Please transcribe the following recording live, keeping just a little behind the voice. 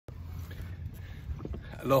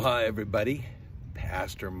Aloha everybody,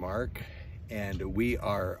 Pastor Mark, and we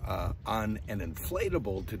are on an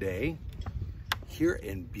inflatable today here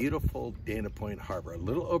in beautiful Dana Point Harbor. A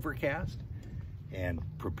little overcast and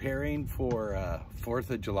preparing for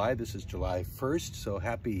 4th of July. This is July 1st, so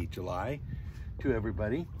happy July to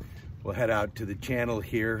everybody. We'll head out to the channel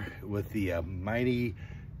here with the mighty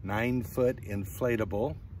 9-foot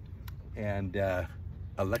inflatable and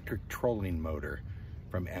electric trolling motor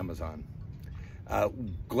from Amazon.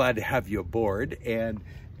 Glad to have you aboard, and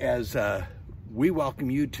as we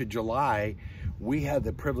welcome you to July, we had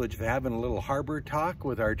the privilege of having a little harbor talk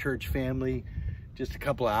with our church family just a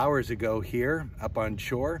couple of hours ago here up on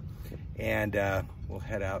shore, and we'll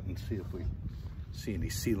head out and see if we see any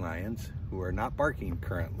sea lions who are not barking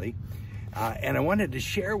currently. And I wanted to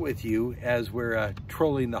share with you, as we're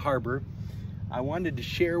trolling the harbor, I wanted to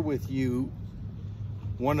share with you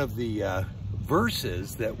one of the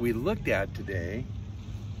verses that we looked at today.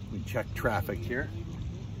 We check traffic here.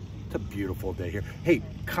 It's a beautiful day here. Hey,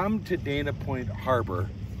 come to Dana Point Harbor,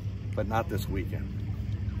 but not this weekend.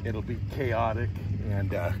 It'll be chaotic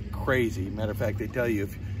and crazy. Matter of fact, they tell you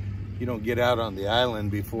if you don't get out on the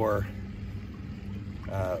island before,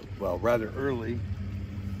 well, rather early,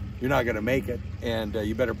 you're not gonna make it, and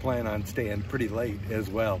you better plan on staying pretty late as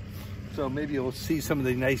well. So maybe you'll see some of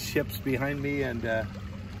the nice ships behind me, and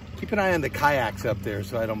keep an eye on the kayaks up there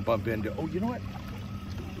so I don't bump into, oh, you know what?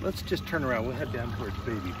 Let's just turn around. We'll head down towards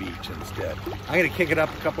Baby Beach instead. I'm gonna kick it up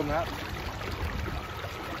a couple knots.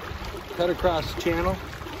 Cut across the channel.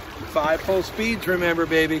 5 full speeds, remember,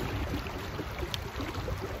 baby.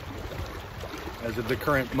 As of the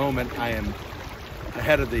current moment, I am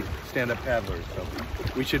ahead of the stand-up paddlers, so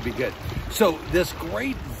we should be good. So this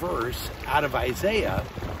great verse out of Isaiah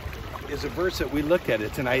is a verse that we looked at.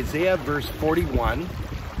 It's in Isaiah verse 41.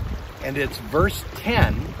 And it's verse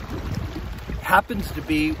 10, happens to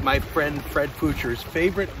be my friend Fred Fucher's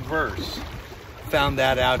favorite verse. Found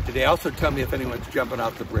that out today. Also tell me if anyone's jumping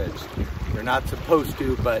off the bridge. They're not supposed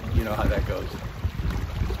to, but you know how that goes.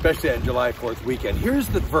 Especially on July 4th weekend. Here's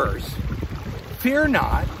the verse. Fear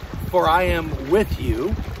not, for I am with you,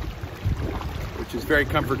 which is very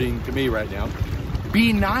comforting to me right now.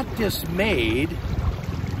 Be not dismayed,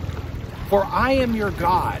 for I am your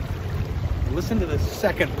God. Listen to the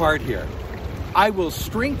second part here. I will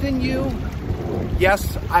strengthen you.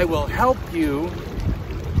 Yes, I will help you.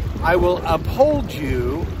 I will uphold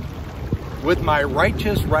you with my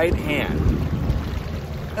righteous right hand.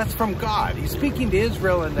 That's from God. He's speaking to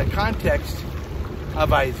Israel in the context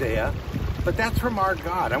of Isaiah, but that's from our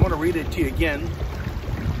God. I want to read it to you again,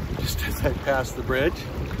 just as I pass the bridge.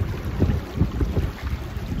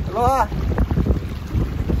 Aloha.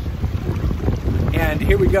 And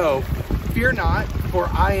here we go. Fear not, for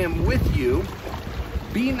I am with you.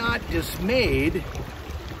 Be not dismayed,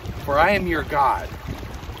 for I am your God.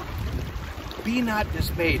 Be not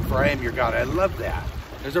dismayed, for I am your God. I love that.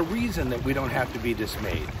 There's a reason that we don't have to be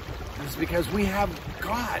dismayed. It's because we have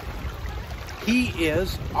God. He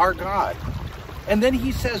is our God. And then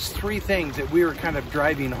he says 3 things that we were kind of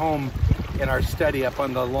driving home in our study up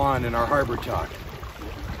on the lawn in our harbor talk.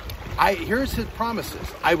 Here's his promises.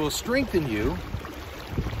 I will strengthen you.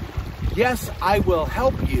 Yes, I will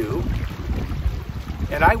help you,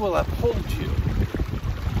 and I will uphold you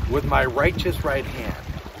with my righteous right hand.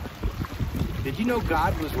 Did you know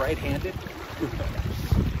God was right-handed?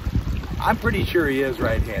 I'm pretty sure he is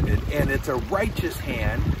right-handed, and it's a righteous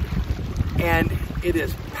hand, and it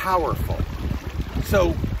is powerful.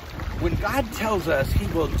 So when God tells us he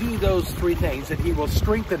will do those 3 things, that he will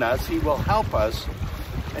strengthen us, he will help us,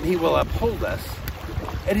 and he will uphold us,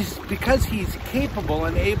 it is because he's capable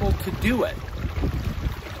and able to do it.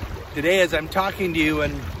 Today, as I'm talking to you,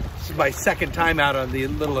 and this is my second time out on the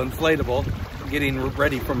little inflatable, getting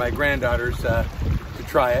ready for my granddaughters to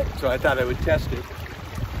try it, so I thought I would test it.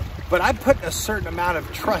 But I put a certain amount of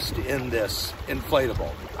trust in this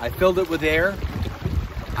inflatable. I filled it with air.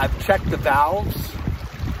 I've checked the valves.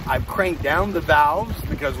 I've cranked down the valves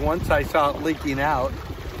because once I saw it leaking out,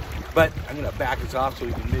 but I'm gonna back us off so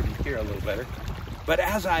we can maybe hear a little better. But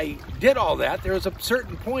as I did all that, there was a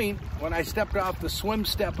certain point when I stepped off the swim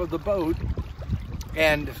step of the boat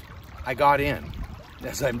and I got in,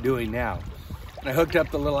 as I'm doing now. And I hooked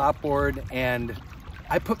up the little outboard and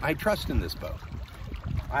I put my trust in this boat.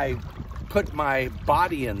 I put my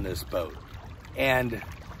body in this boat and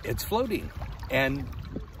it's floating and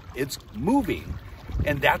it's moving.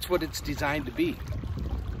 And that's what it's designed to be.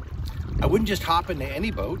 I wouldn't just hop into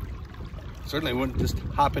any boat. Certainly wouldn't just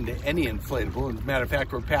hop into any inflatable. As a matter of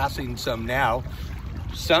fact, we're passing some now.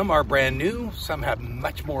 Some are brand new, some have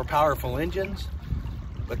much more powerful engines,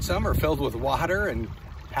 but some are filled with water and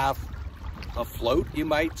half afloat, you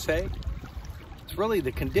might say. It's really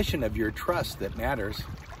the condition of your trust that matters.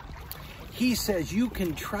 He says, you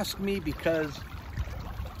can trust me because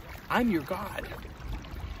I'm your God.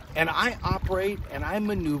 And I operate and I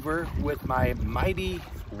maneuver with my mighty,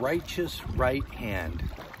 righteous right hand.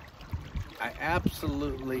 I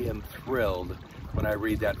absolutely am thrilled when I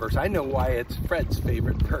read that verse. I know why it's Fred's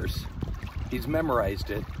favorite verse. He's memorized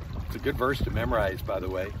it. It's a good verse to memorize, by the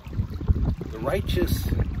way. The righteous,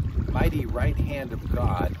 mighty right hand of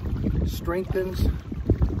God strengthens,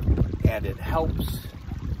 and it helps,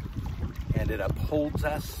 and it upholds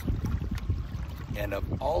us. And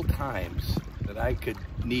of all times that I could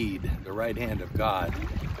need the right hand of God,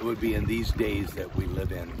 it would be in these days that we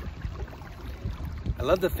live in. I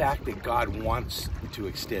love the fact that God wants to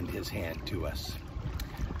extend his hand to us.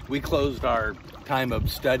 We closed our time of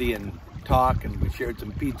study and talk, and we shared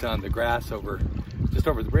some pizza on the grass just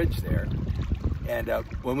over the bridge there. And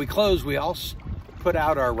when we closed, we all put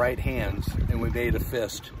out our right hands and we made a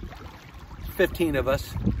fist. 15 of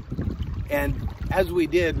us. And as we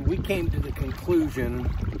did, we came to the conclusion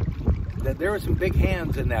that there were some big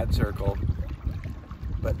hands in that circle,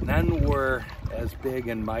 but none were as big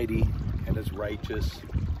and mighty and as righteous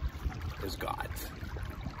as God's.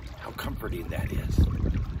 How comforting that is.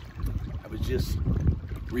 I was just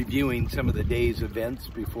reviewing some of the day's events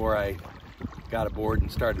before I got aboard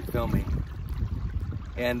and started filming.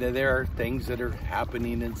 And there are things that are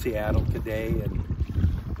happening in Seattle today, and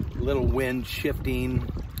a little wind shifting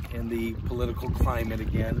in the political climate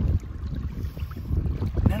again.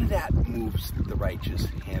 None of that moves the righteous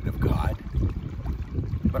hand of God,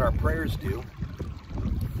 but our prayers do.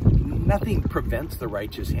 Nothing prevents the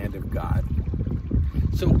righteous hand of God.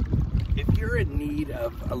 So if you're in need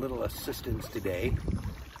of a little assistance today,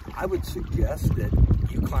 I would suggest that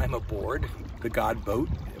you climb aboard the God boat,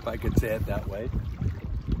 if I could say it that way.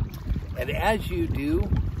 And as you do,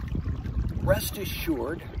 rest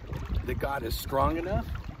assured that God is strong enough,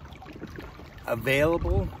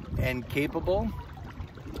 available, and capable.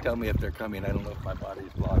 Tell me if they're coming. I don't know if my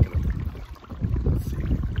body's blocking them. Let's see.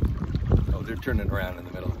 Oh, they're turning around in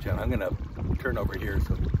the middle of the channel. I'm going to turn over here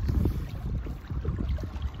so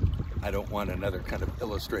I don't want another kind of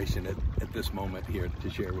illustration at this moment here to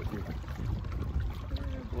share with you.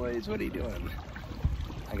 Boys, what are you doing?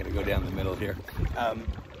 I'm going to go down the middle here.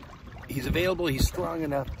 He's available, he's strong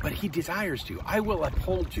enough, but he desires to. I will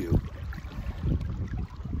uphold you.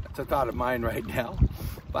 That's a thought of mine right now.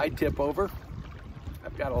 If I tip over,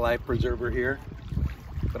 I've got a life preserver here,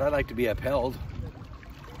 but I like to be upheld.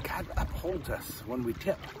 God upholds us when we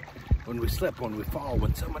tip, when we slip, when we fall,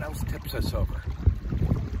 when someone else tips us over.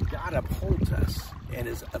 God upholds us and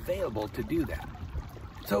is available to do that.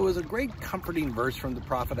 So it was a great comforting verse from the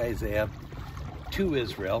prophet Isaiah to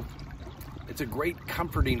Israel. It's a great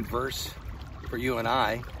comforting verse for you and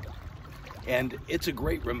I, and it's a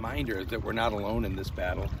great reminder that we're not alone in this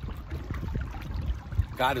battle.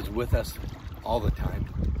 God is with us all the time.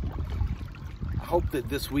 I hope that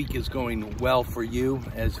this week is going well for you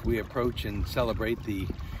as we approach and celebrate the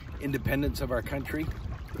independence of our country.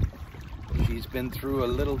 She's been through a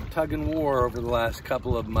little tug and war over the last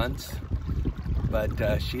couple of months,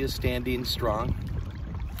 but she is standing strong.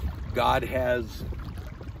 God has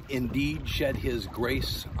indeed shed his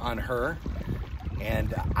grace on her,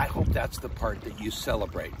 and I hope that's the part that you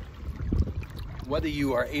celebrate. Whether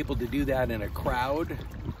you are able to do that in a crowd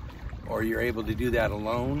or you're able to do that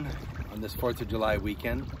alone on this 4th of July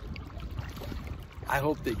weekend, I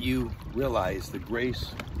hope that you realize the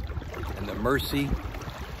grace and the mercy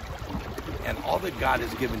and all that God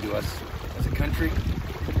has given to us as a country,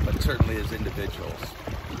 but certainly as individuals.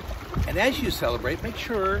 And as you celebrate, make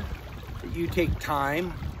sure that you take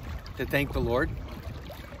time to thank the Lord,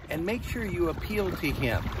 and make sure you appeal to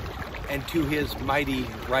him and to his mighty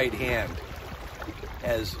right hand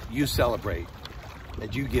as you celebrate,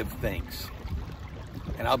 as you give thanks.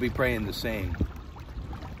 And I'll be praying the same.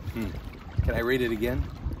 Can I read it again?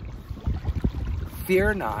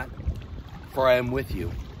 Fear not, for I am with you.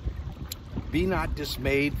 Be not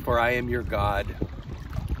dismayed, for I am your God.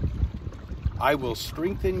 I will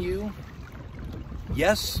strengthen you.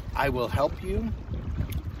 Yes, I will help you.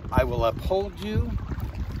 I will uphold you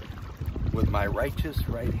with my righteous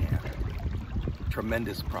right hand.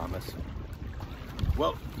 Tremendous promise.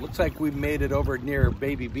 Well, looks like we've made it over near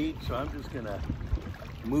Baby Beach, so I'm just gonna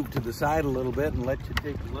move to the side a little bit and let you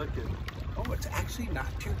take a look at, oh, it's actually not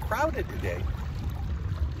too crowded today.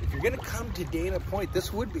 If you're gonna come to Dana Point,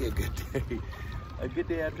 this would be a good day. A good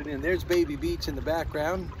day afternoon. There's Baby Beach in the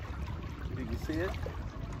background. You can see it.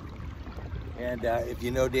 And if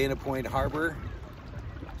you know Dana Point Harbor,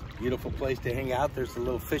 Beautiful place to hang out. There's a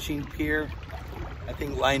little fishing pier, I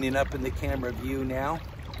think, lining up in the camera view now.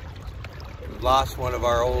 We lost one of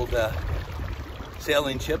our old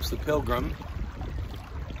sailing ships, the Pilgrim,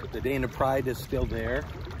 but the Dana Pride is still there.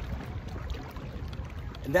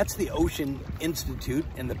 And that's the Ocean Institute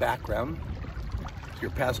in the background. It's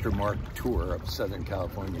your Pastor Mark tour of Southern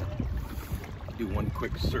California. I'll do one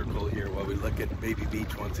quick circle here while we look at Baby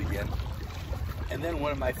Beach once again. And then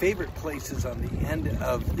one of my favorite places on the end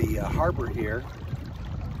of the harbor here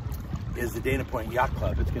is the Dana Point Yacht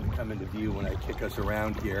Club. It's going to come into view when I kick us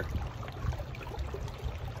around here.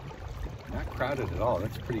 Not crowded at all.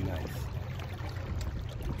 That's pretty nice.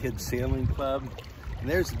 Kids Sailing Club. And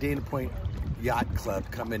there's the Dana Point Yacht Club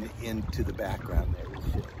coming into the background there. We'll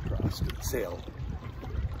sit across to sail.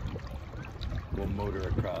 We'll motor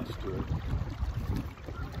across to it.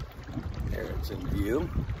 There it's in view.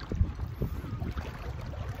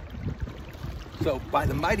 So by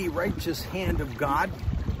the mighty righteous hand of God,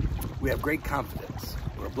 we have great confidence.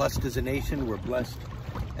 We're blessed as a nation. We're blessed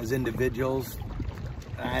as individuals.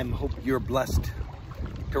 I hope you're blessed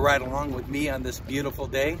to ride along with me on this beautiful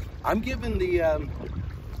day. I'm giving the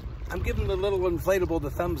little inflatable the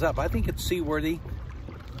thumbs up. I think it's seaworthy.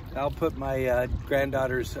 I'll put my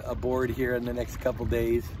granddaughters aboard here in the next couple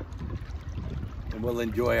days, and we'll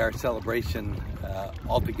enjoy our celebration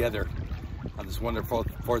all together on this wonderful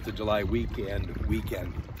 4th of July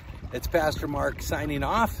weekend. It's Pastor Mark signing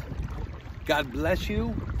off. God bless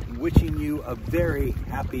you. Wishing you a very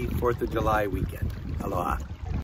happy 4th of July weekend. Aloha.